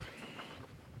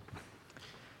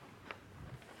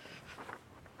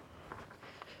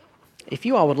If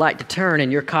you all would like to turn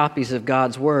in your copies of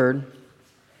God's Word,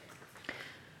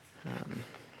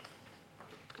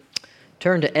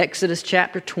 turn to Exodus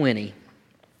chapter 20.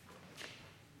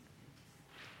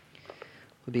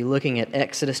 We'll be looking at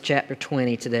Exodus chapter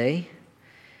 20 today,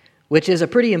 which is a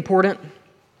pretty important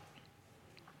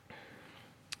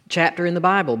chapter in the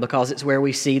Bible because it's where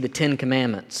we see the Ten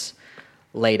Commandments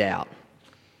laid out.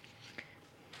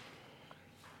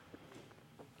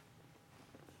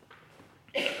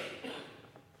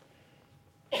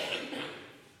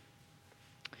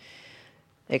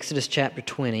 Exodus chapter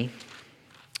 20.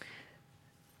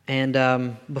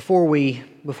 And before we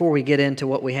get into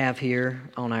what we have here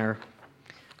on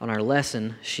our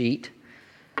lesson sheet,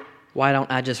 why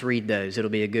don't I just read those? It'll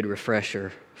be a good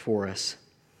refresher for us.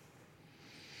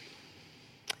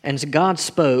 And so God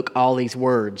spoke all these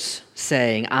words,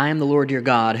 saying, I am the Lord your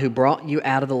God, who brought you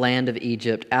out of the land of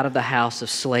Egypt, out of the house of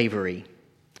slavery.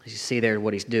 As you see there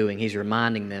what he's doing, he's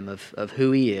reminding them of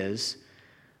who he is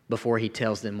before he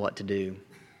tells them what to do.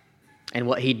 And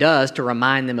what he does to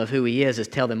remind them of who he is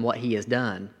tell them what he has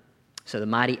done. So the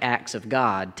mighty acts of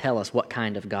God tell us what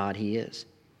kind of God he is.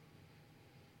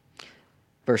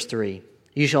 Verse 3,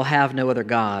 you shall have no other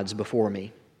gods before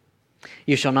me.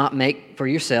 You shall not make for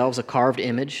yourselves a carved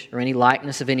image or any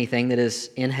likeness of anything that is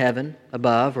in heaven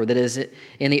above, or that is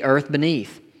in the earth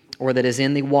beneath, or that is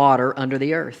in the water under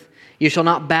the earth. You shall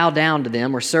not bow down to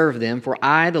them or serve them, for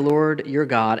I, the Lord your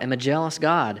God, am a jealous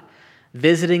God,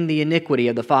 visiting the iniquity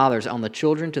of the fathers on the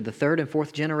children to the third and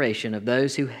fourth generation of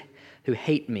those who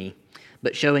hate me,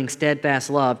 but showing steadfast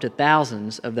love to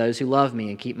thousands of those who love me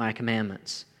and keep my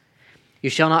commandments. You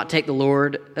shall not take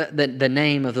the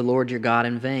name of the Lord your God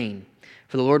in vain,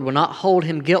 for the Lord will not hold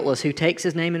him guiltless who takes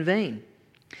his name in vain.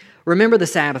 Remember the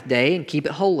Sabbath day and keep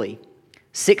it holy.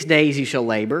 6 days you shall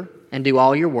labor and do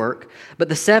all your work, but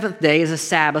the seventh day is a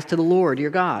Sabbath to the Lord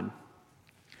your God.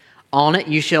 On it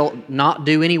you shall not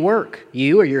do any work,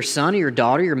 you or your son or your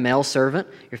daughter, your male servant,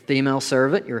 your female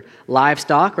servant, your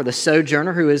livestock, or the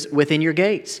sojourner who is within your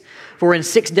gates. For in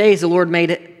 6 days the Lord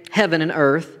made heaven and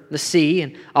earth, the sea,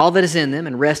 and all that is in them,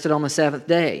 and rested on the seventh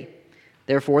day.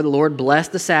 Therefore the Lord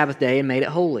blessed the Sabbath day and made it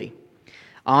holy.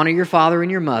 Honor your father and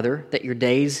your mother, that your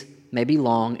days may be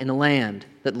long in the land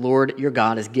that the Lord your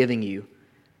God is giving you.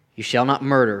 You shall not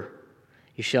murder.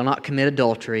 You shall not commit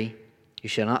adultery. You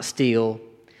shall not steal.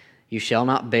 You shall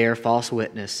not bear false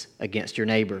witness against your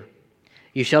neighbor.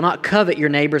 You shall not covet your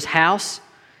neighbor's house.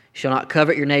 You shall not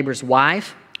covet your neighbor's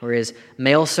wife, or his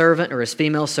male servant, or his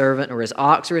female servant, or his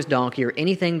ox, or his donkey, or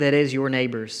anything that is your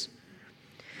neighbor's.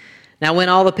 Now when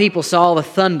all the people saw the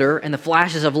thunder, and the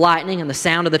flashes of lightning, and the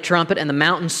sound of the trumpet, and the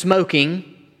mountain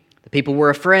smoking, the people were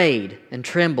afraid and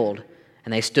trembled,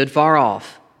 and they stood far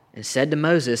off, and said to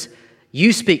Moses,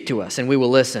 You speak to us, and we will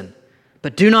listen.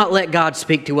 But do not let God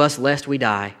speak to us, lest we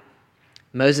die.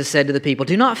 Moses said to the people,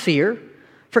 Do not fear,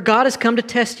 for God has come to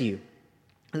test you,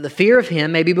 that the fear of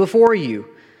him may be before you,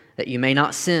 that you may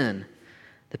not sin.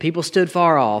 The people stood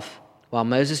far off, while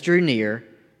Moses drew near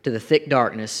to the thick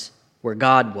darkness where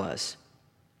God was.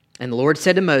 And the Lord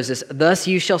said to Moses, Thus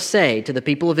you shall say to the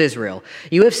people of Israel,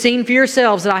 You have seen for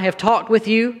yourselves that I have talked with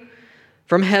you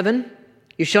from heaven.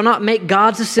 You shall not make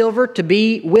gods of silver to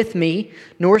be with me,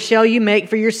 nor shall you make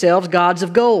for yourselves gods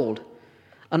of gold.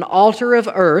 An altar of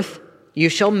earth you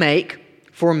shall make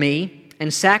for me,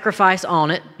 and sacrifice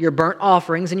on it your burnt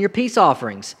offerings and your peace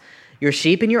offerings, your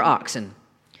sheep and your oxen.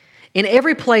 In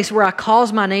every place where I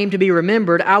cause my name to be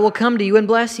remembered, I will come to you and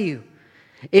bless you.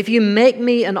 If you make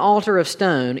me an altar of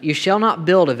stone, you shall not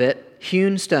build of it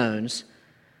hewn stones,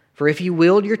 for if you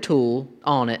wield your tool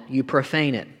on it, you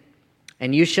profane it.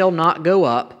 And you shall not go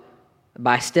up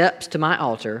by steps to my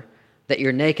altar, that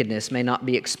your nakedness may not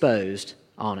be exposed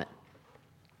on it.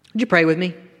 Would you pray with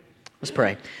me? Let's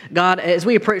pray. God, as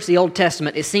we approach the Old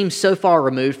Testament, it seems so far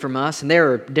removed from us, and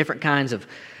there are different kinds of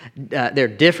there are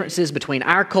differences between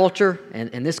our culture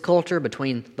and this culture,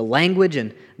 between the language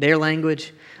and their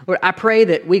language. Lord, I pray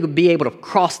that we would be able to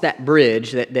cross that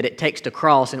bridge that it takes to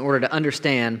cross in order to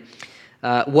understand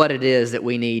what it is that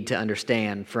we need to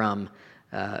understand from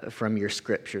your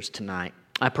Scriptures tonight.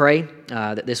 I pray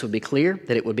that this would be clear,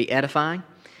 that it would be edifying,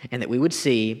 and that we would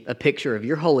see a picture of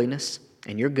your holiness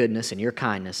and your goodness and your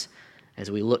kindness as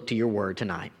we look to your word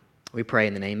tonight. We pray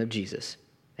in the name of Jesus.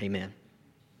 Amen.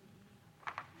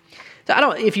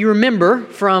 So if you remember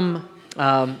from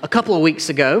a couple of weeks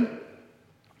ago,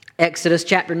 Exodus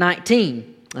chapter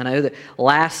 19. I know that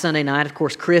last Sunday night, of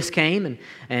course, Chris came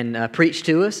and preached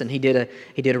to us, and he did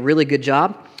a really good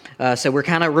job. So we're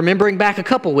kind of remembering back a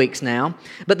couple weeks now.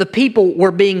 But the people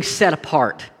were being set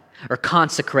apart or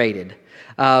consecrated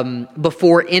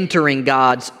before entering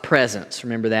God's presence.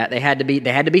 Remember that they had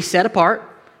to be set apart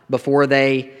before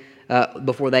they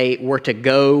were to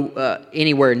go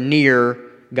anywhere near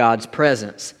God's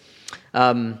presence.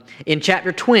 In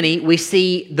chapter 20, we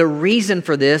see the reason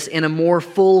for this in a more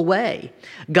full way.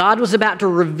 God was about to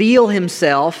reveal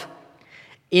himself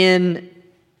in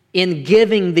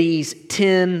giving these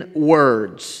 10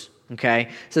 words. Okay,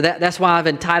 so that's why I've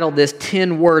entitled this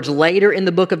 10 words. Later in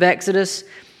the book of Exodus,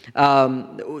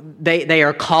 they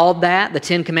are called that. The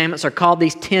 10 Commandments are called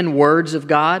these 10 words of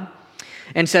God.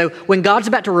 And so when God's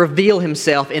about to reveal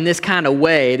himself in this kind of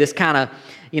way, this kind of,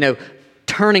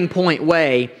 turning point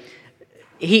way,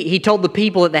 he told the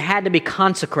people that they had to be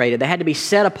consecrated, they had to be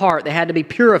set apart, they had to be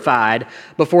purified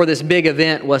before this big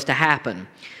event was to happen.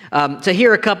 So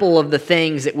here are a couple of the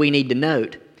things that we need to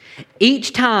note.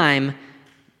 Each time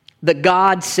that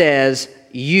God says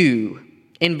you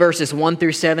in verses 1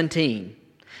 through 17,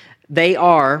 they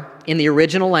are, in the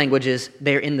original languages,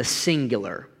 they're in the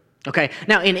singular. Okay,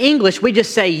 now in English, we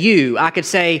just say you. I could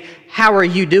say, how are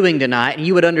you doing tonight? And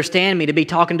you would understand me to be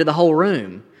talking to the whole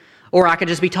room. Or I could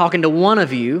just be talking to one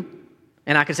of you,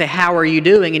 and I could say, how are you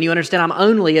doing? And you understand I'm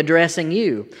only addressing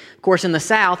you. Of course, in the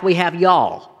South, we have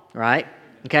y'all, right?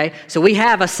 Okay, so we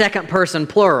have a second person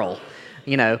plural.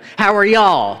 How are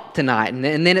y'all tonight? And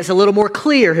then it's a little more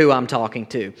clear who I'm talking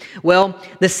to. Well,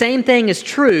 the same thing is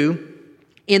true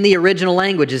in the original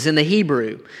languages, in the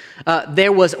Hebrew.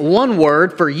 There was one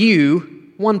word for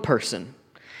you, one person.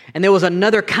 And there was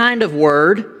another kind of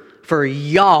word for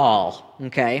y'all,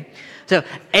 okay? So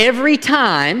every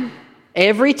time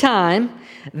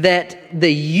that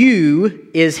the you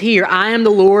is here, I am the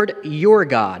Lord your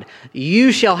God.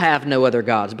 You shall have no other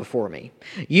gods before me.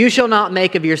 You shall not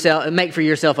make for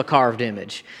yourself a carved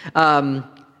image.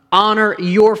 Honor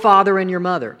your father and your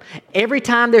mother. Every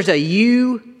time there's a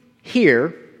you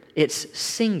here, it's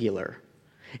singular.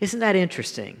 Isn't that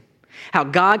interesting? How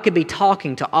God could be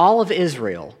talking to all of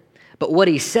Israel, but what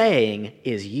he's saying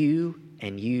is you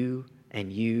and you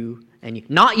and you and you.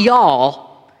 Not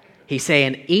y'all. He's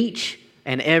saying each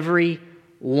and every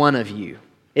one of you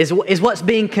is what's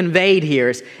being conveyed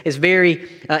here. Is very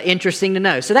interesting to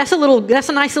know. So that's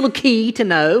a nice little key to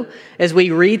know as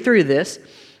we read through this.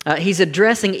 He's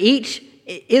addressing each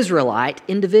Israelite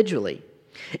individually.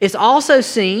 It's also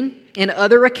seen in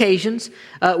other occasions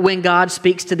when God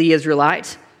speaks to the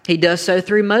Israelites. He does so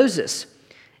through Moses.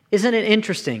 Isn't it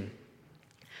interesting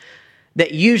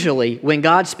that usually when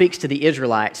God speaks to the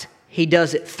Israelites, he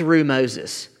does it through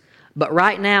Moses? But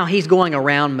right now, he's going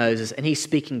around Moses and he's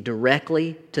speaking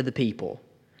directly to the people.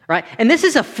 Right? And this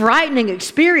is a frightening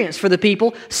experience for the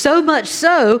people, so much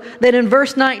so that in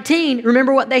verse 19,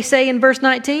 remember what they say in verse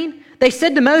 19? They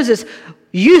said to Moses,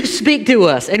 you speak to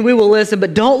us and we will listen,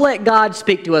 but don't let God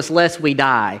speak to us lest we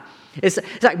die. It's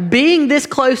like being this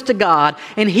close to God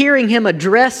and hearing him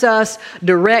address us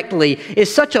directly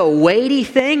is such a weighty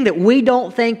thing that we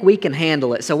don't think we can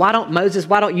handle it. So why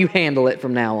don't you handle it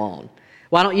from now on?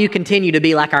 Why don't you continue to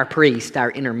be like our priest,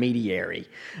 our intermediary?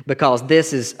 Because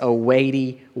this is a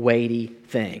weighty, weighty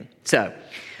thing. So,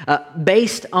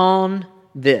 based on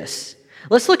this,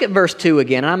 let's look at verse 2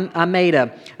 again. I made a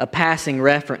passing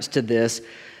reference to this.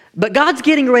 But God's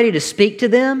getting ready to speak to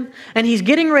them, and he's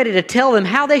getting ready to tell them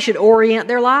how they should orient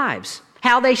their lives,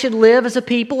 how they should live as a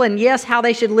people, and yes, how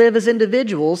they should live as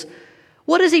individuals.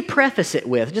 What does he preface it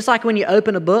with? Just like when you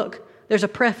open a book, there's a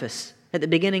preface at the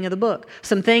beginning of the book.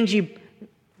 Some things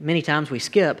many times we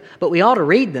skip, but we ought to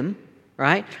read them,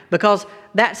 right? Because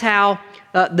that's how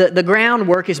the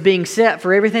groundwork is being set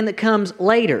for everything that comes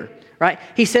later, right?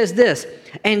 He says this,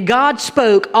 and God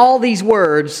spoke all these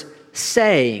words,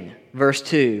 saying, verse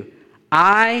 2,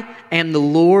 I am the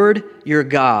Lord your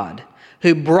God,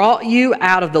 who brought you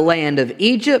out of the land of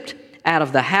Egypt, out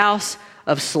of the house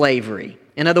of slavery.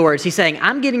 In other words, he's saying,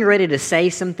 I'm getting ready to say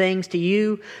some things to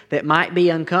you that might be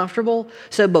uncomfortable.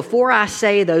 So before I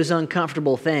say those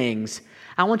uncomfortable things,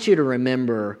 I want you to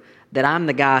remember that I'm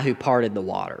the guy who parted the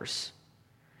waters.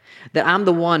 That I'm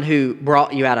the one who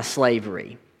brought you out of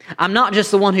slavery. I'm not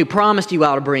just the one who promised you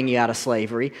I would bring you out of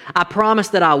slavery. I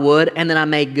promised that I would, and then I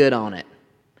made good on it.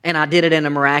 And I did it in a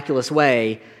miraculous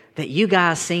way that you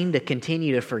guys seem to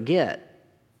continue to forget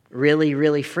really,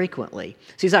 really frequently.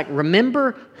 So he's like,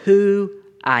 remember who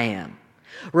I am.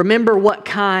 Remember what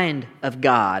kind of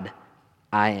God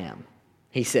I am,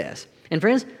 he says. And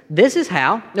friends, this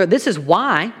is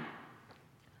why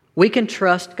we can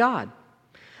trust God.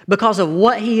 Because of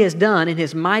what he has done in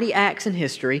his mighty acts in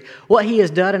history, what he has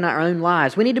done in our own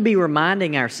lives. We need to be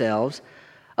reminding ourselves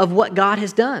of what God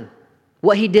has done.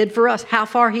 what He did for us, how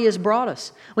far He has brought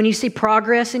us. When you see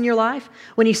progress in your life,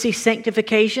 when you see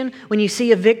sanctification, when you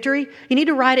see a victory, you need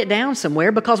to write it down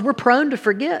somewhere because we're prone to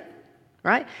forget,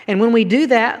 right? And when we do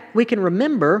that, we can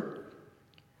remember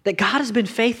that God has been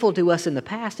faithful to us in the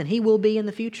past and He will be in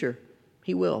the future.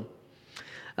 He will.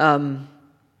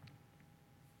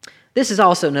 This is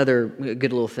also another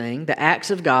good little thing. The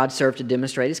acts of God serve to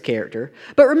demonstrate His character.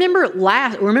 But remember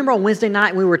on Wednesday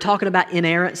night we were talking about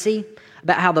inerrancy,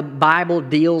 about how the Bible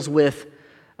deals with,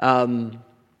 the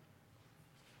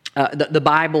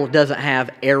Bible doesn't have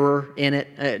error in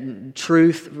it,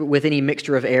 truth with any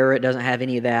mixture of error. It doesn't have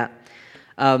any of that.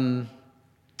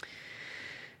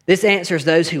 This answers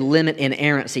those who limit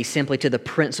inerrancy simply to the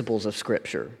principles of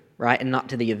Scripture, right, and not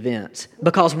to the events.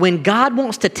 Because when God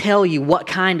wants to tell you what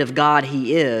kind of God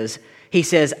He is, He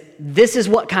says, this is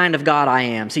what kind of God I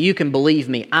am, so you can believe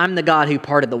me. I'm the God who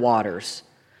parted the waters.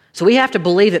 So we have to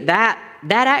believe that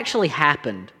actually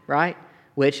happened, right?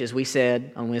 Which, as we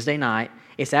said on Wednesday night,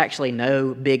 it's actually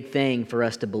no big thing for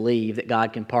us to believe that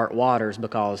God can part waters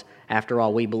because, after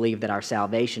all, we believe that our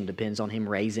salvation depends on Him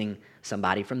raising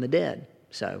somebody from the dead.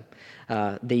 So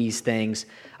these things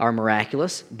are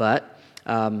miraculous, but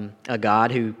a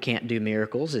God who can't do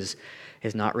miracles is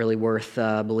not really worth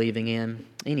believing in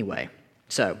anyway.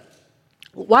 So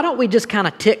why don't we just kind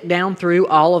of tick down through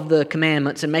all of the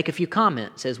commandments and make a few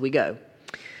comments as we go.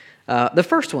 The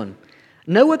first one,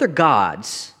 no other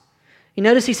gods. You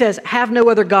notice He says, have no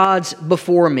other gods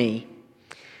before me.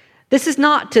 This is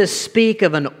not to speak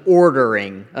of an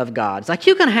ordering of gods. Like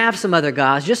you can have some other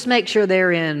gods, just make sure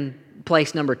they're in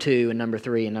place number 2 and number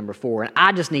 3 and number 4, and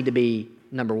I just need to be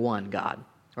number 1 God,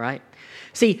 right?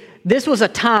 See, this was a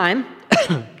time,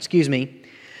 excuse me,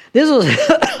 this was,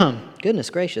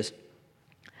 goodness gracious,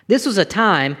 this was a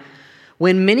time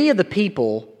when many of the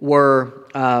people were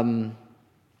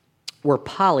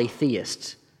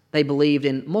polytheists. They believed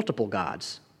in multiple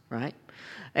gods, right?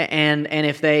 And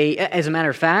if they, as a matter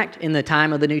of fact, in the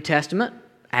time of the New Testament,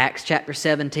 Acts chapter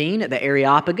 17, at the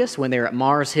Areopagus, when they're at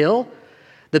Mars Hill,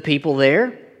 the people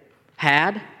there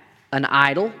had an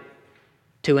idol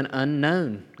to an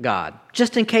unknown God,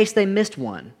 just in case they missed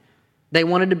one. They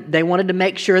wanted to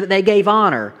make sure that they gave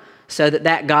honor so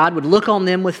that God would look on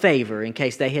them with favor in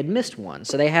case they had missed one.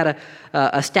 So they had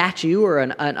a statue or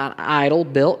an idol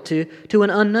built to an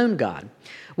unknown God.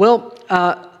 Well,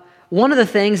 one of the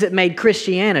things that made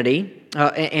Christianity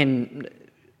and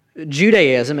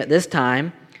Judaism at this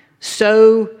time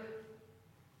so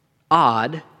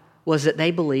odd was that they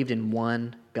believed in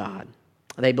one God.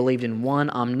 They believed in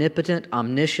one omnipotent,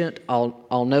 omniscient,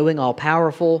 all-knowing,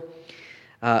 all-powerful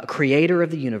creator of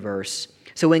the universe.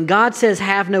 So when God says,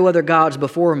 have no other gods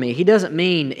before me, He doesn't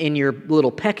mean in your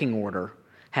little pecking order,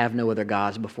 have no other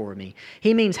gods before me.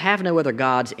 He means have no other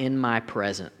gods in my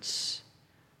presence.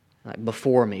 Like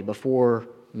before me, before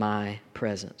my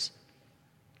presence.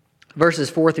 Verses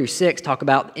 4 through 6 talk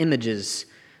about images,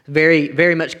 very,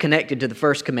 very much connected to the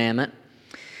first commandment.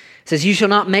 It says, you shall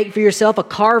not make for yourself a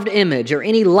carved image or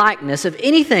any likeness of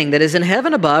anything that is in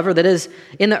heaven above or that is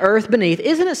in the earth beneath.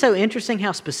 Isn't it so interesting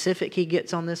how specific he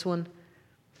gets on this one?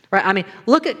 Right? I mean,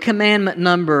 look at commandment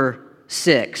number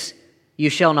 6.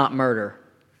 You shall not murder.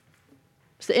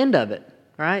 It's the end of it,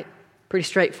 right? Pretty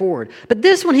straightforward. But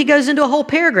this one, he goes into a whole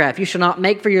paragraph. You shall not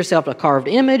make for yourself a carved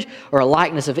image or a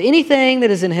likeness of anything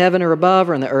that is in heaven or above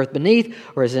or in the earth beneath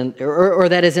or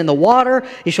that is in the water.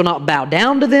 You shall not bow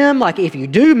down to them. Like if you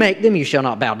do make them, you shall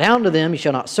not bow down to them. You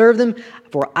shall not serve them.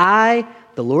 For I,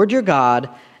 the Lord your God,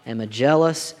 am a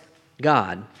jealous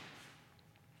God.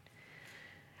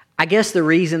 I guess the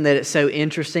reason that it's so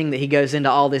interesting that he goes into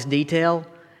all this detail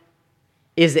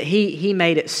is that he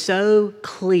made it so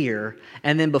clear,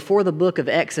 and then before the book of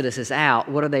Exodus is out,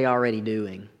 what are they already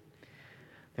doing?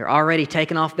 They're already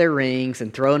taking off their rings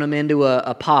and throwing them into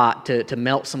a pot to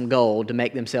melt some gold to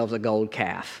make themselves a gold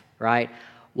calf, right?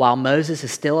 While Moses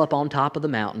is still up on top of the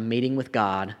mountain meeting with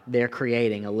God, they're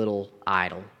creating a little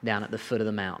idol down at the foot of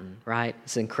the mountain, right?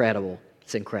 It's incredible.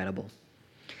 It's incredible.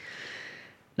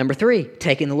 Number 3,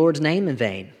 taking the Lord's name in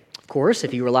vain. Of course,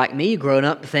 if you were like me, growing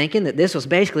up thinking that this was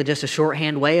basically just a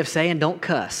shorthand way of saying don't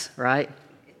cuss, right?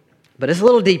 But it's a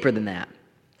little deeper than that.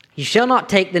 You shall not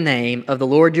take the name of the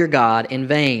Lord your God in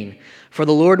vain, for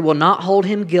the Lord will not hold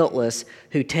him guiltless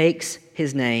who takes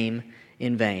his name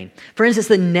in vain. For instance,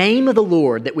 the name of the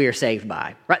Lord that we are saved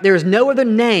by, right? There is no other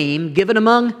name given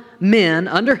among men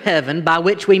under heaven by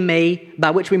which we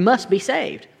must be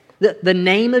saved. The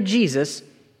name of Jesus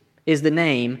is the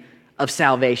name of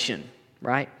salvation,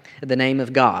 right? The name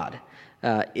of God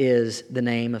is the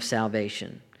name of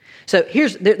salvation. So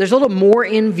there's a little more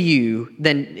in view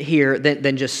than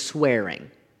just swearing.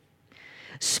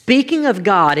 speaking of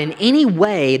God in any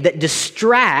way that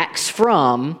distracts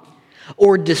from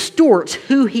or distorts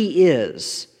who He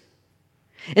is.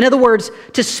 In other words,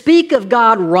 to speak of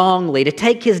God wrongly, to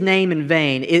take His name in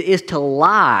vain, is to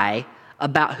lie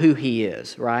about who He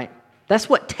is, right? That's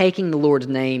what taking the Lord's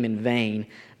name in vain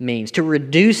means, to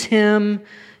reduce Him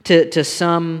to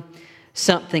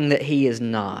something that He is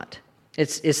not.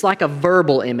 It's like a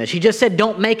verbal image. He just said,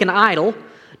 don't make an idol.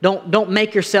 Don't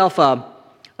make yourself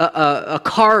a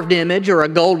carved image or a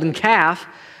golden calf.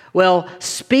 Well,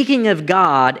 speaking of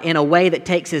God in a way that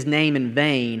takes His name in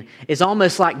vain is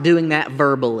almost like doing that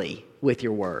verbally with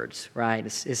your words, right?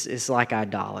 It's like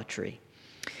idolatry.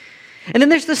 And then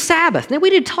there's the Sabbath. Now, we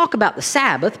did talk about the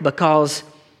Sabbath because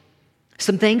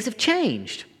some things have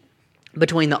changed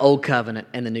between the Old Covenant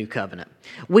and the New Covenant.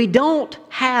 We don't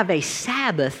have a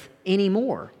Sabbath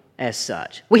anymore as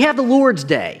such. We have the Lord's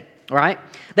Day, right?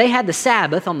 They had the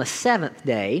Sabbath on the seventh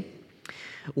day.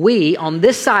 We, on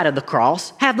this side of the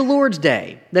cross, have the Lord's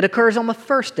Day that occurs on the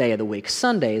first day of the week,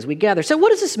 Sunday, as we gather. So what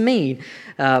does this mean?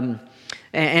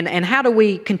 And how do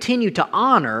we continue to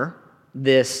honor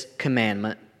this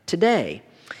commandment today?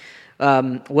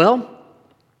 Well,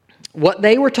 what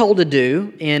they were told to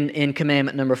do in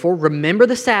commandment number 4, remember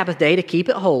the Sabbath day to keep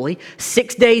it holy.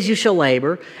 6 days you shall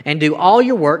labor and do all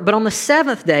your work, but on the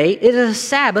seventh day it is a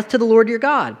Sabbath to the Lord your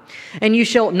God. And you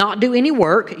shall not do any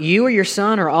work, you or your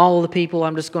son or all of the people.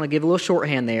 I'm just going to give a little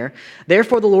shorthand there.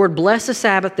 Therefore the Lord blessed the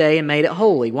Sabbath day and made it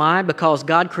holy. Why? Because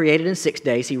God created in 6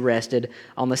 days, He rested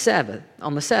on the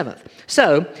seventh.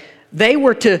 So they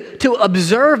were to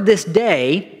observe this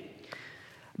day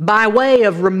by way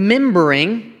of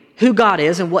remembering who God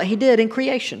is and what He did in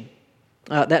creation.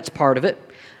 That's part of it.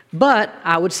 But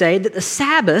I would say that the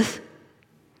Sabbath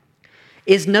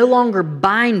is no longer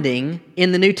binding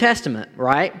in the New Testament,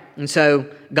 right? And so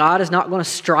God is not going to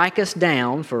strike us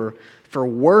down for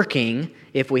working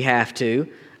if we have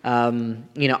to, on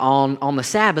the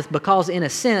Sabbath, because in a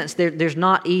sense there's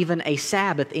not even a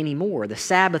Sabbath anymore. The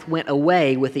Sabbath went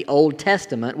away with the Old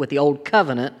Testament, with the Old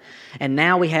Covenant, and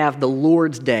now we have the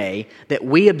Lord's Day that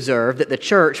we observe, that the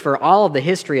church, for all of the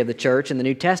history of the church in the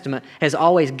New Testament, has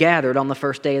always gathered on the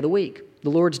first day of the week, the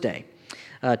Lord's Day,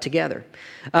 together.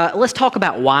 Let's talk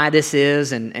about why this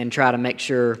is and try to make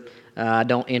sure I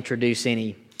don't introduce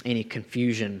any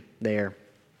confusion there.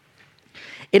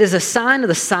 It is a sign of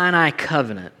the Sinai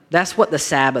covenant. That's what the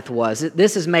Sabbath was.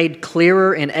 This is made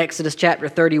clearer in Exodus chapter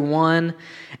 31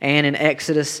 and in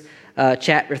Exodus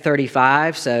chapter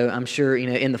 35. So I'm sure,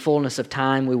 in the fullness of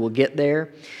time we will get there.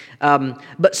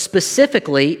 But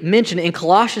specifically mentioned in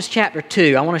Colossians chapter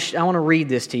 2. I want to read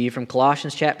this to you from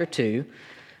Colossians chapter 2.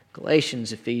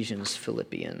 Galatians, Ephesians,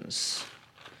 Philippians,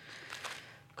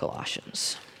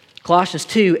 Colossians. Colossians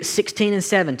 2, 16 and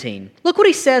 17. Look what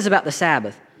he says about the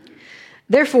Sabbath.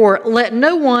 Therefore, let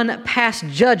no one pass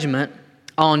judgment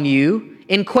on you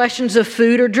in questions of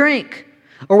food or drink,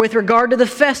 or with regard to the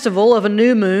festival of a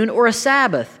new moon or a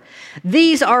Sabbath.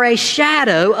 These are a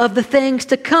shadow of the things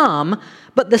to come,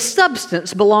 but the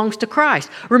substance belongs to Christ.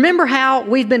 Remember how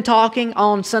we've been talking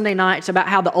on Sunday nights about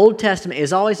how the Old Testament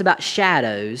is always about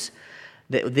shadows,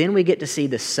 that then we get to see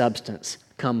the substance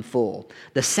come full.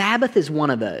 The Sabbath is one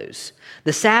of those.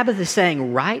 The Sabbath is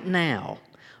saying right now,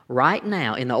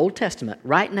 in the Old Testament,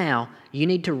 right now, you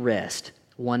need to rest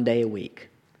 1 day a week.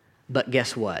 But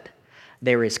guess what?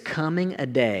 There is coming a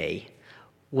day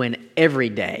when every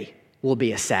day will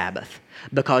be a Sabbath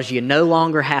because you no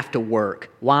longer have to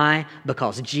work. Why?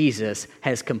 Because Jesus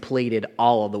has completed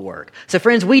all of the work. So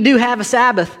friends, we do have a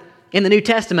Sabbath in the New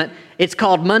Testament. It's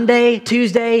called Monday,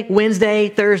 Tuesday, Wednesday,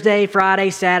 Thursday, Friday,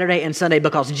 Saturday, and Sunday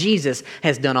because Jesus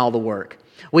has done all the work.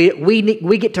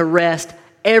 We get to rest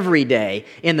every day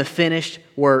in the finished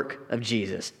work of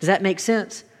Jesus. Does that make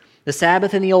sense? The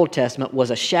Sabbath in the Old Testament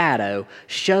was a shadow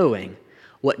showing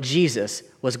what Jesus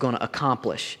was going to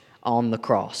accomplish on the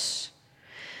cross.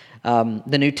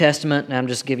 The New Testament, and I'm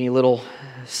just giving you a little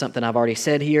something I've already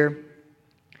said here.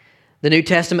 The New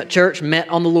Testament church met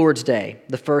on the Lord's Day,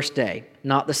 the first day,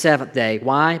 not the seventh day.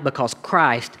 Why? Because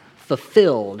Christ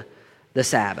fulfilled the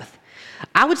Sabbath.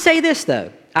 I would say this,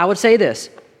 though.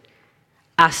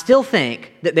 I still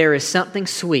think that there is something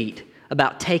sweet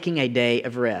about taking a day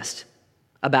of rest,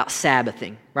 about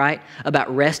Sabbathing, right?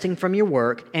 About resting from your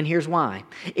work, and here's why.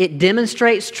 It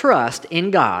demonstrates trust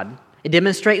in God. It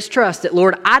demonstrates trust that,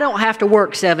 Lord, I don't have to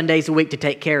work 7 days a week to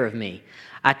take care of me.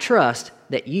 I trust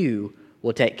that you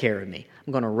will take care of me.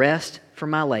 I'm going to rest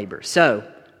from my labor. So,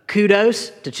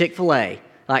 kudos to Chick-fil-A.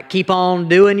 Like, keep on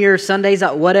doing your Sundays,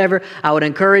 whatever. I would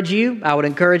encourage you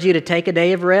to take a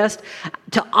day of rest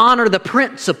to honor the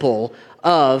principle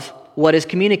of what is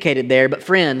communicated there. But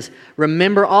friends,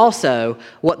 remember also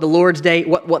what the Lord's Day,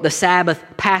 what the Sabbath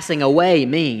passing away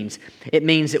means. It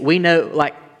means that we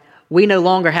no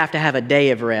longer have to have a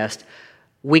day of rest.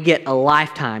 We get a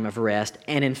lifetime of rest.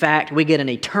 And in fact, we get an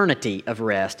eternity of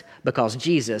rest because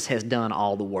Jesus has done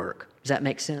all the work. Does that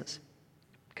make sense?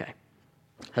 Okay.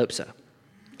 Hope so.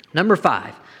 Number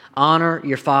 5, honor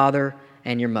your father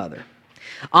and your mother.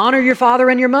 Honor your father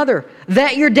and your mother,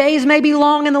 that your days may be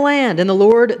long in the land and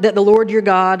that the Lord your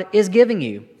God is giving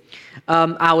you.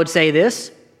 I would say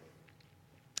this: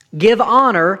 give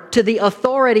honor to the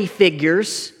authority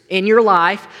figures in your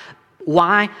life.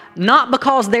 Why? Not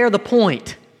because they're the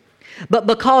point, but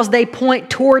because they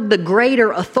point toward the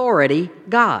greater authority,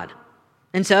 God.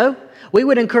 And so, we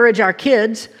would encourage our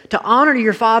kids to honor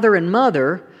your father and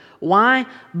mother. Why?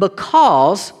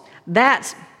 Because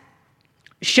that's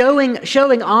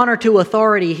showing honor to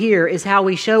authority here is how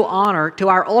we show honor to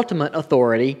our ultimate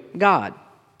authority, God.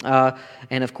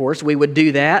 And of course, we would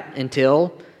do that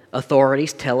until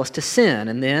authorities tell us to sin.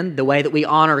 And then the way that we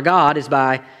honor God is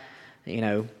by,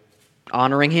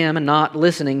 honoring Him and not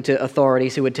listening to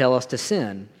authorities who would tell us to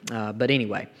sin. But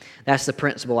anyway, that's the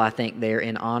principle, I think, there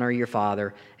in honor your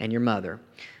father and your mother.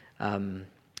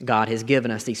 God has given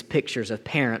us these pictures of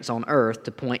parents on earth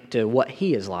to point to what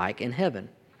He is like in heaven.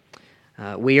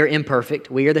 We are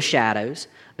imperfect. We are the shadows,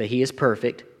 but He is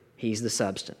perfect. He's the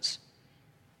substance.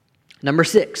 Number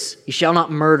 6, you shall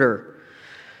not murder.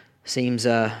 Seems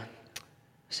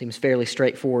fairly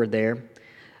straightforward there.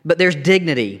 But there's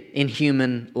dignity in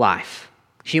human life.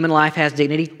 Human life has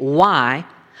dignity. Why?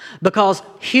 Because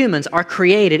humans are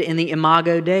created in the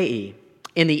imago Dei,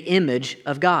 in the image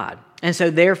of God. And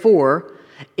so therefore,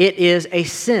 it is a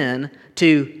sin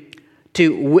to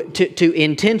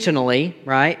intentionally,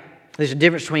 right? There's a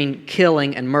difference between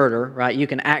killing and murder, right? You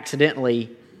can accidentally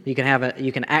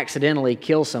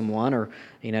kill someone, or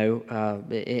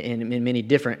in many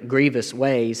different grievous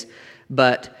ways.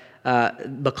 But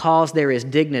because there is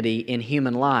dignity in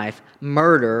human life,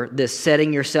 murder, this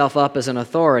setting yourself up as an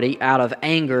authority out of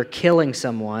anger, killing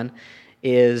someone,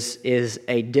 is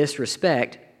a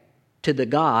disrespect to the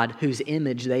God whose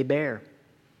image they bear.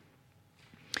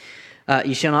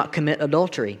 You shall not commit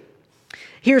adultery.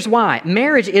 Here's why.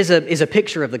 Marriage is a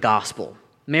picture of the gospel.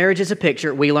 Marriage is a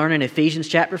picture, we learn in Ephesians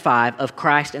chapter 5, of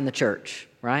Christ and the church,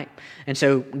 right? And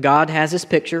so God has this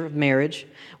picture of marriage.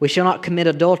 We shall not commit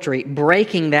adultery.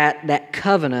 Breaking that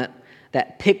covenant,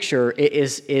 that picture,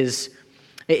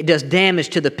 it does damage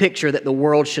to the picture that the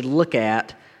world should look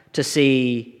at to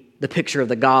see the picture of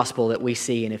the gospel that we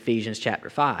see in Ephesians chapter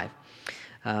 5.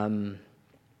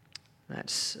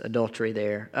 That's adultery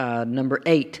there. Number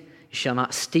 8, you shall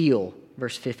not steal.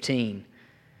 Verse 15.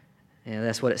 Yeah,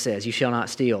 that's what it says. You shall not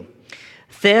steal.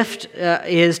 Theft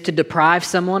is to deprive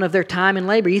someone of their time and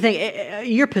labor. You think,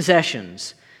 your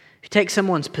possessions. If you take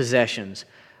someone's possessions,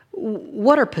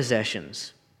 what are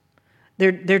possessions?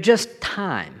 They're just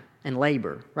time and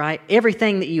labor, right?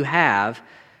 Everything that you have,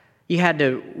 you had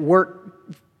to work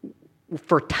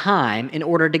for time in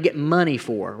order to get money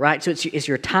for, right? So it's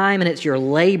your time and it's your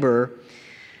labor.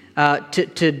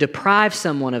 To deprive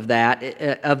someone of that,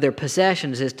 of their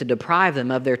possessions, is to deprive them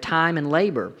of their time and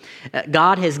labor.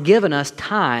 God has given us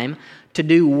time to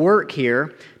do work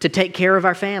here, to take care of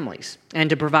our families and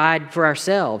to provide for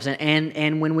ourselves,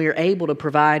 and when we are able to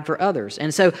provide for others.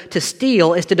 And so to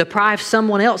steal is to deprive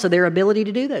someone else of their ability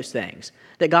to do those things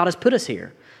that God has put us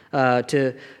here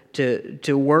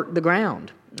to work the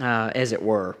ground, as it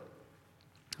were,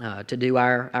 to do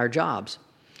our jobs.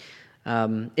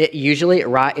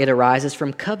 It arises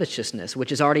from covetousness,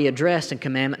 which is already addressed in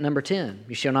commandment number 10.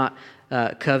 You shall not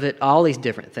covet all these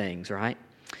different things, right?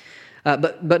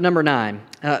 But number 9,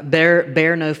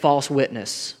 bear no false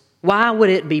witness. Why would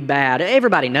it be bad?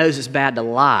 Everybody knows it's bad to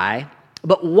lie,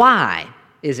 but why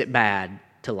is it bad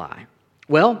to lie?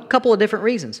 Well, a couple of different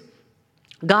reasons.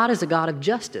 God is a God of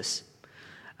justice.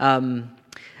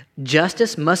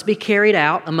 Justice must be carried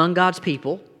out among God's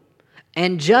people.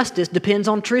 And justice depends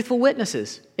on truthful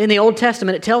witnesses. In the Old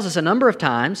Testament, it tells us a number of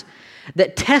times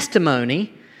that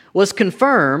testimony was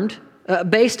confirmed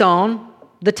based on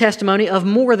the testimony of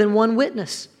more than one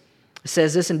witness. It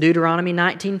says this in Deuteronomy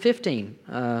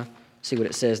 19:15. See what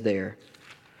it says there.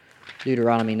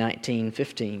 Deuteronomy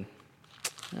 19:15.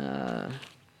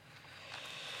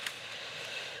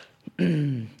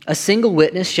 A single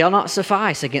witness shall not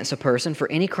suffice against a person for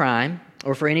any crime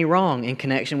or for any wrong in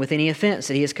connection with any offense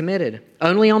that he has committed.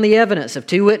 Only on the evidence of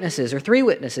 2 witnesses or 3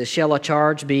 witnesses shall a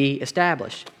charge be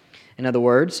established. In other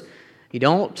words, you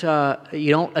don't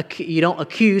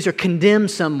accuse or condemn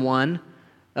someone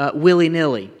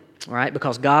willy-nilly, right?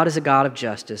 Because God is a God of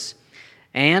justice,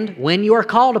 And when you are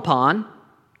called upon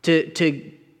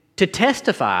to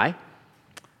testify,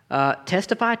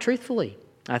 testify truthfully.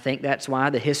 I think that's why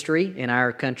the history in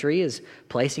our country is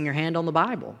placing your hand on the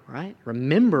Bible, right?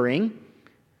 Remembering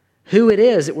who it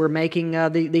is that we're making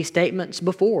these statements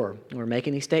before. We're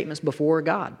making these statements before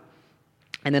God.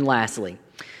 And then lastly,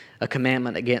 a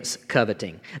commandment against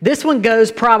coveting. This one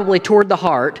goes probably toward the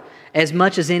heart as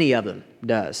much as any of them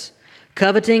does.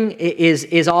 Coveting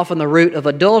is often the root of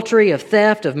adultery, of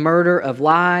theft, of murder, of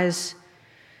lies.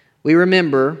 We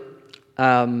remember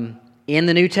in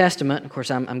the New Testament, of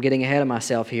course I'm getting ahead of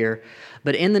myself here,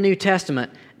 but in the New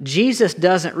Testament, Jesus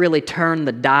doesn't really turn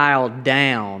the dial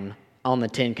down on the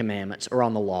Ten Commandments or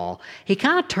on the law. He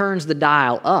kind of turns the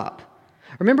dial up.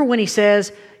 Remember when he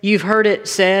says, "You've heard it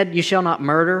said, you shall not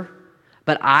murder,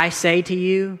 but I say to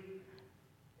you,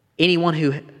 anyone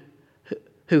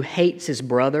who hates his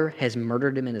brother has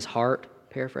murdered him in his heart,"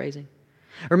 paraphrasing.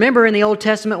 Remember in the Old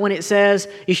Testament when it says,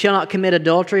 "You shall not commit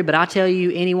adultery, but I tell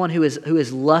you, anyone who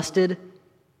is lusted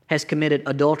has committed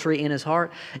adultery in his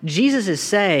heart." Jesus is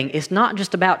saying it's not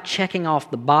just about checking off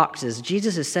the boxes.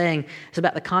 Jesus is saying it's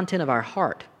about the content of our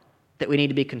heart that we need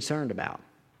to be concerned about.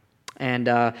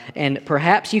 And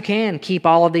perhaps you can keep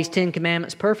all of these 10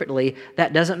 commandments perfectly.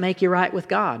 That doesn't make you right with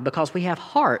God, because we have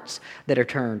hearts that are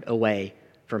turned away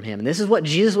from Him. And this is what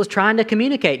Jesus was trying to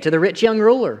communicate to the rich young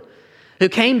ruler who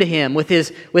came to Him with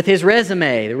his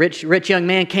resume. The rich young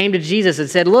man came to Jesus and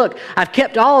said, "Look, I've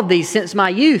kept all of these since my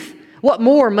youth. What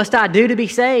more must I do to be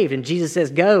saved?" And Jesus says,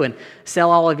 "Go and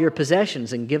sell all of your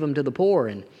possessions and give them to the poor."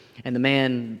 And the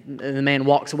man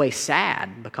walks away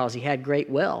sad because he had great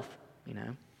wealth. You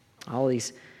know, all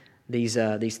these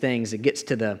things. It gets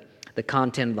to the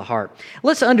content of the heart.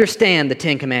 Let's understand the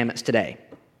 10 Commandments today.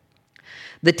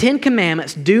 The 10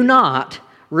 Commandments do not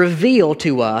reveal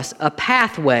to us a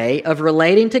pathway of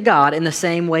relating to God in the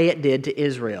same way it did to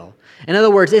Israel. In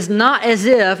other words, it's not as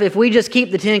if we just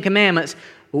keep the 10 Commandments,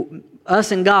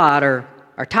 us and God are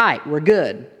tight, we're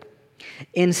good.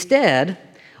 Instead,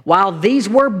 while these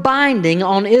were binding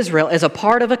on Israel as a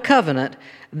part of a covenant,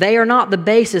 they are not the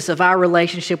basis of our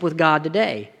relationship with God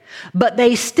today. But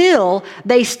they still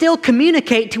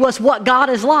communicate to us what God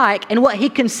is like and what He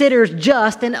considers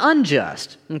just and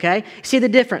unjust. Okay? See the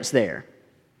difference there?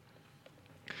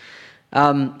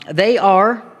 They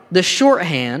are the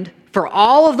shorthand for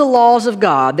all of the laws of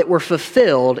God that were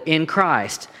fulfilled in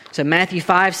Christ. So Matthew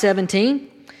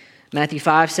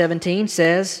 5:17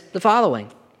 says the following: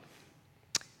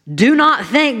 "Do not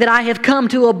think that I have come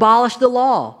to abolish the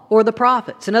law or the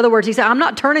prophets." In other words, He said, I'm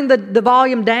not turning the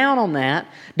volume down on that.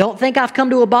 Don't think I've come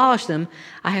to abolish them.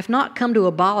 I have not come to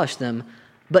abolish them,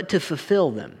 but to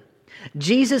fulfill them.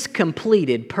 Jesus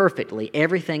completed perfectly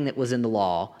everything that was in the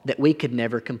law that we could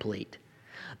never complete.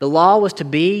 The law was to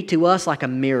be to us like a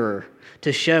mirror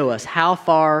to show us how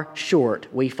far short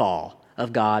we fall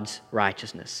of God's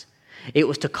righteousness. It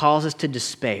was to cause us to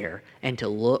despair and to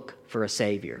look for a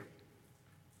Savior.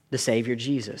 The Savior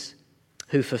Jesus,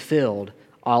 who fulfilled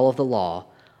all of the law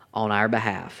on our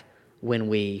behalf when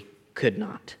we could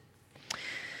not.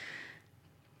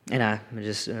 And I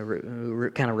just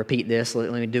kind of repeat this.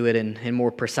 Let me do it in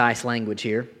more precise language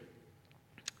here.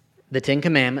 The 10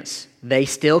 Commandments, they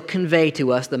still convey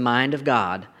to us the mind of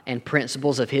God and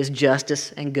principles of His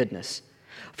justice and goodness.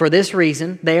 For this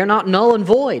reason, they are not null and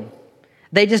void.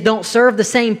 They just don't serve the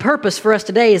same purpose for us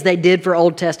today as they did for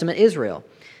Old Testament Israel.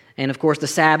 And of course, the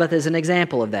Sabbath is an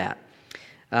example of that.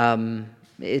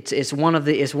 It's one of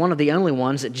the only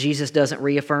ones that Jesus doesn't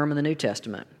reaffirm in the New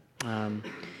Testament.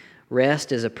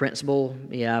 Rest is a principle.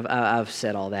 Yeah, I've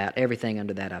said all that. Everything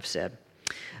under that I've said.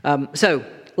 So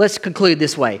let's conclude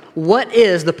this way. What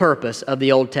is the purpose of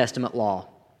the Old Testament law?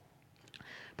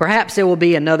 Perhaps there will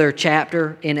be another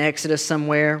chapter in Exodus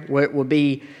somewhere where it will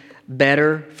be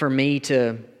better for me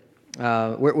to,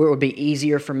 where it would be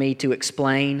easier for me to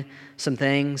explain some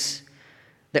things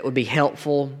that would be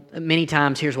helpful. Many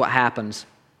times, here's what happens.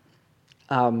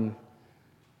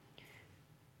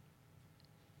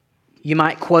 You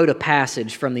might quote a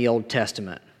passage from the Old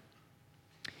Testament,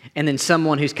 and then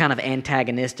someone who's kind of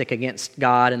antagonistic against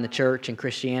God and the church and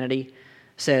Christianity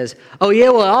says, "Oh yeah,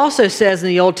 well it also says in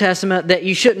the Old Testament that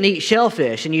you shouldn't eat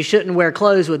shellfish and you shouldn't wear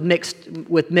clothes with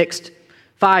mixed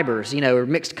fibers, or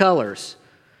mixed colors.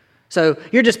 So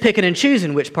you're just picking and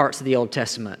choosing which parts of the Old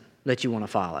Testament that you want to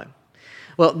follow."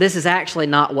 Well, this is actually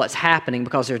not what's happening,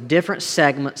 because there are different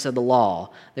segments of the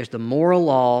law. There's the moral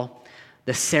law,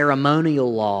 the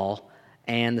ceremonial law,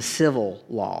 and the civil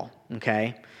law.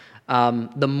 Okay?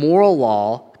 The moral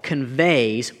law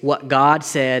conveys what God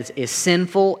says is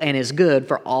sinful and is good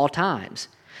for all times.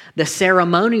 The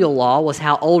ceremonial law was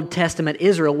how Old Testament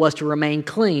Israel was to remain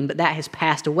clean, but that has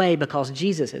passed away because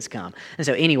Jesus has come. And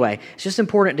so anyway, it's just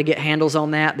important to get handles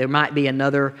on that. There might be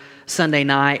another Sunday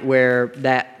night where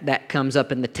that comes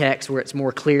up in the text where it's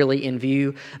more clearly in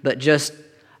view, but just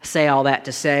say all that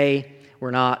to say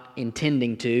we're not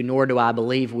intending to, nor do I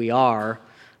believe we are,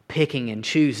 picking and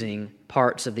choosing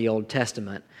parts of the Old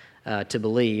Testament to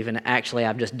believe. And actually,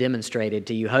 I've just demonstrated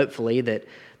to you, hopefully, that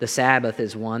the Sabbath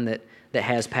is one that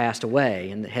has passed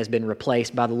away and that has been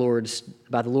replaced by the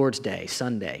Lord's Day,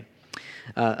 Sunday.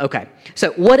 Okay,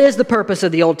 so what is the purpose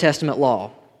of the Old Testament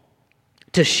law?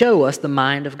 To show us the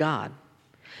mind of God.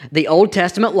 The Old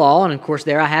Testament law, and of course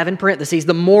there I have in parentheses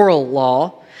the moral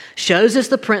law, shows us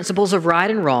the principles of right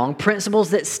and wrong,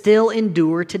 principles that still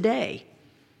endure today.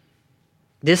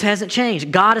 This hasn't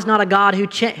changed. God is not a God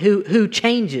who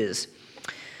changes.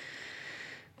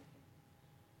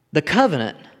 The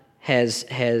covenant has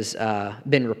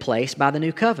been replaced by the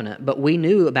new covenant, but we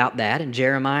knew about that in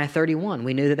Jeremiah 31.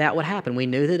 We knew that would happen. We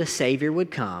knew that a Savior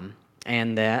would come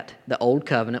and that the old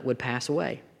covenant would pass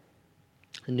away.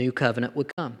 The new covenant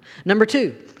would come. Number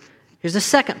 2, here's the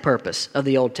second purpose of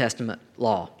the Old Testament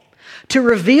law: to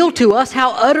reveal to us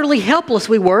how utterly helpless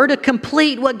we were to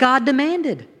complete what God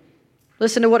demanded.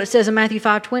 Listen to what it says in Matthew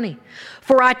 5:20.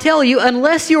 For I tell you,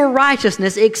 unless your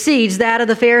righteousness exceeds that of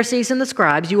the Pharisees and the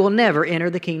scribes, you will never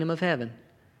enter the kingdom of heaven.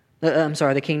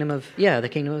 The kingdom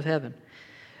of heaven.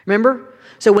 Remember?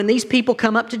 So when these people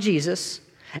come up to Jesus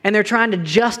and they're trying to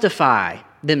justify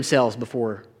themselves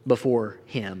before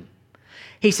Him,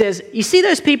 He says, you see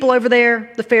those people over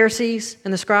there, the Pharisees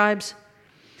and the scribes?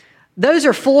 Those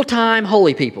are full-time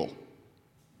holy people.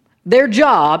 Their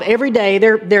job every day,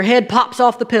 their head pops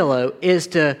off the pillow,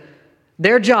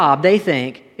 their job, they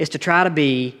think, is to try to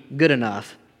be good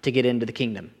enough to get into the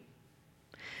kingdom.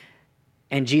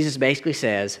 And Jesus basically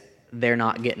says they're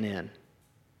not getting in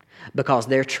because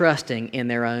they're trusting in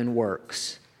their own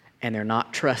works and they're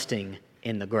not trusting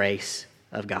in the grace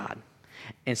of God.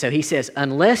 And so He says,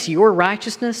 unless your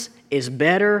righteousness is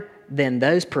better than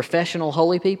those professional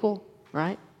holy people,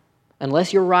 right?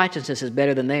 Unless your righteousness is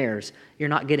better than theirs, you're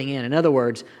not getting in. In other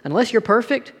words, unless you're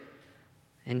perfect,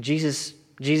 and Jesus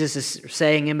is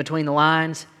saying in between the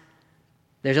lines,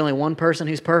 there's only one person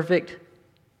who's perfect,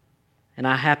 and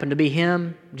I happen to be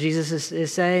Him, Jesus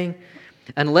is saying,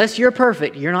 unless you're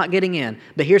perfect, you're not getting in.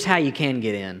 But here's how you can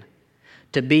get in.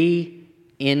 To be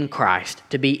in Christ,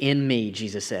 to be in me,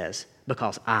 Jesus says,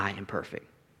 because I am perfect.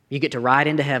 You get to ride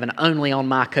into heaven only on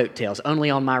my coattails, only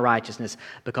on my righteousness,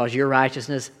 because your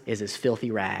righteousness is as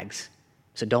filthy rags.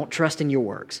 So don't trust in your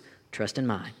works. Trust in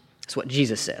mine. That's what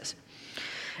Jesus says.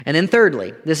 And then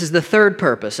thirdly, this is the third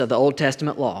purpose of the Old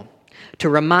Testament law, to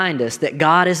remind us that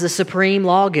God is the supreme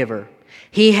lawgiver.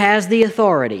 He has the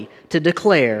authority to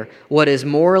declare what is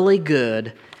morally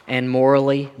good and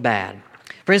morally bad.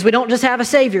 Friends, we don't just have a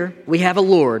Savior, we have a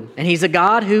Lord. And He's a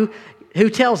God who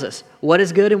tells us what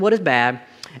is good and what is bad.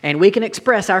 And we can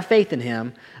express our faith in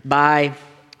Him by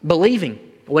believing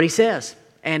what He says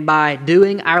and by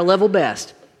doing our level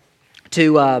best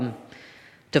to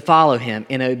follow Him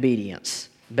in obedience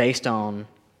based on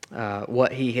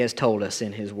what He has told us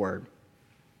in His Word.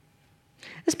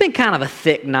 It's been kind of a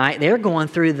thick night there going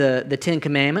through the Ten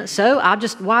Commandments. So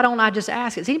why don't I just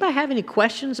ask? Does anybody have any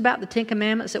questions about the Ten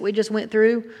Commandments that we just went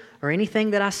through or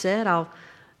anything that I said? I'll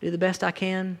do the best I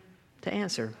can to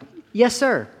answer. Yes,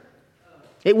 sir.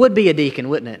 It would be a deacon,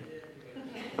 wouldn't it?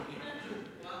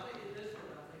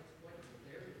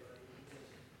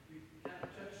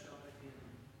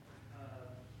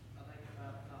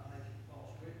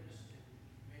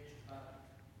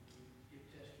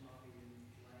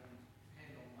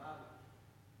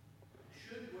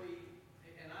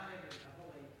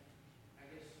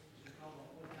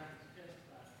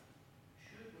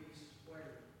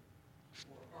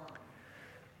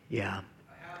 Yeah.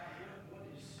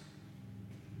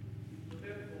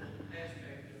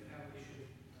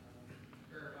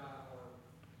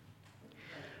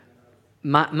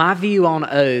 My view on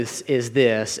oaths is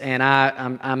this, and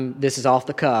I'm this is off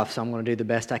the cuff, so I'm going to do the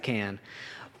best I can.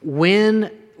 When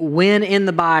in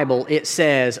the Bible it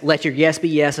says, let your yes be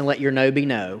yes and let your no be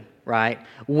no, right?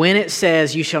 When it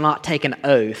says you shall not take an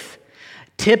oath,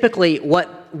 typically what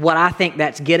I think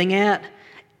that's getting at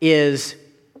is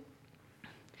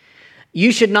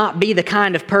you should not be the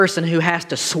kind of person who has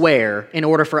to swear in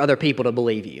order for other people to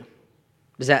believe you.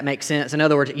 Does that make sense? In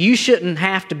other words, you shouldn't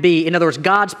have to be, in other words,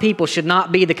 God's people should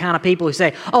not be the kind of people who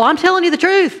say, oh, I'm telling you the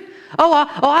truth.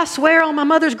 I swear on my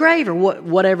mother's grave, or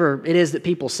whatever it is that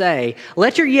people say.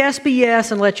 Let your yes be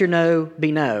yes and let your no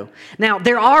be no. Now,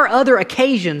 there are other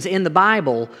occasions in the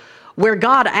Bible where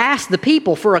God asked the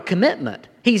people for a commitment.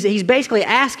 He's basically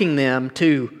asking them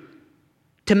to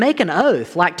make an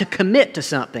oath, like to commit to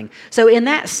something. So in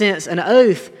that sense, an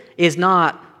oath is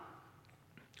not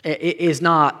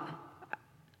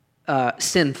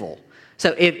sinful.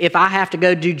 So if I have to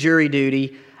go do jury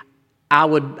duty, I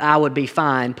would be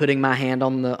fine putting my hand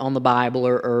on the Bible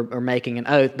or making an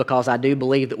oath, because I do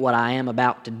believe that what I am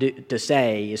about to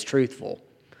say is truthful.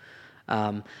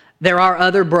 There are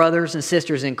other brothers and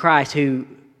sisters in Christ who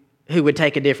would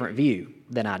take a different view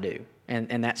than I do,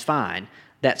 and that's fine.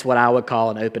 That's what I would call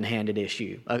an open-handed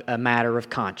issue, a matter of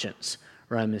conscience,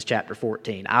 Romans chapter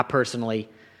 14. I personally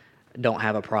don't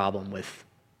have a problem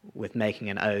with making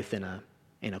an oath in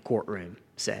a courtroom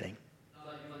setting.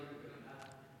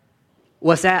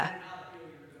 What's that?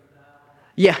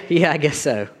 Yeah, I guess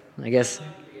so. I guess.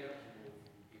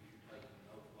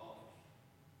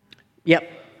 Yep,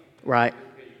 right.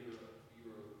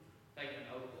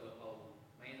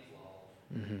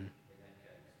 Mm-hmm.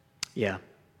 Yeah,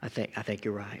 I think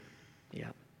you're right. Yeah.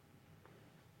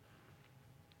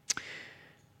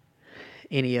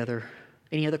 Any other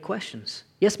questions?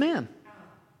 Yes, ma'am.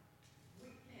 We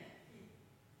can't keep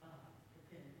the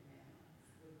Ten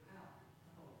Commandments without the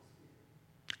Holy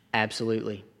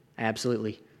Spirit.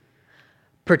 Absolutely.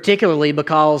 Particularly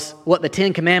because what the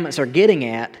Ten Commandments are getting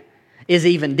at is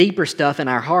even deeper stuff in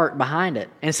our heart behind it.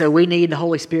 And so we need the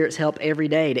Holy Spirit's help every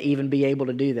day to even be able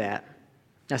to do that.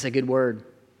 That's a good word.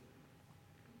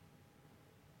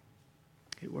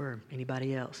 Good word.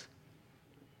 Anybody else?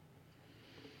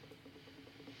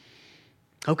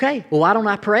 Okay, well, why don't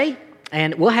I pray?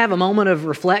 And we'll have a moment of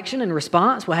reflection and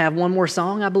response. We'll have one more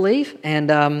song, I believe,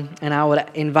 and I would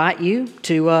invite you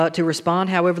to respond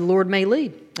however the Lord may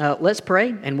lead. Let's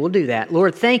pray, and we'll do that.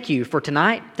 Lord, thank you for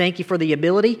tonight. Thank you for the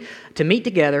ability to meet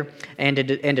together and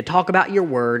to talk about your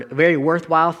word, very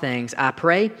worthwhile things. I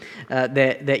pray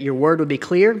that your word would be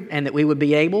clear and that we would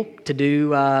be able to do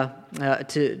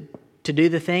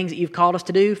the things that you've called us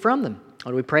to do from them.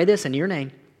 Lord, we pray this in your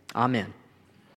name. Amen.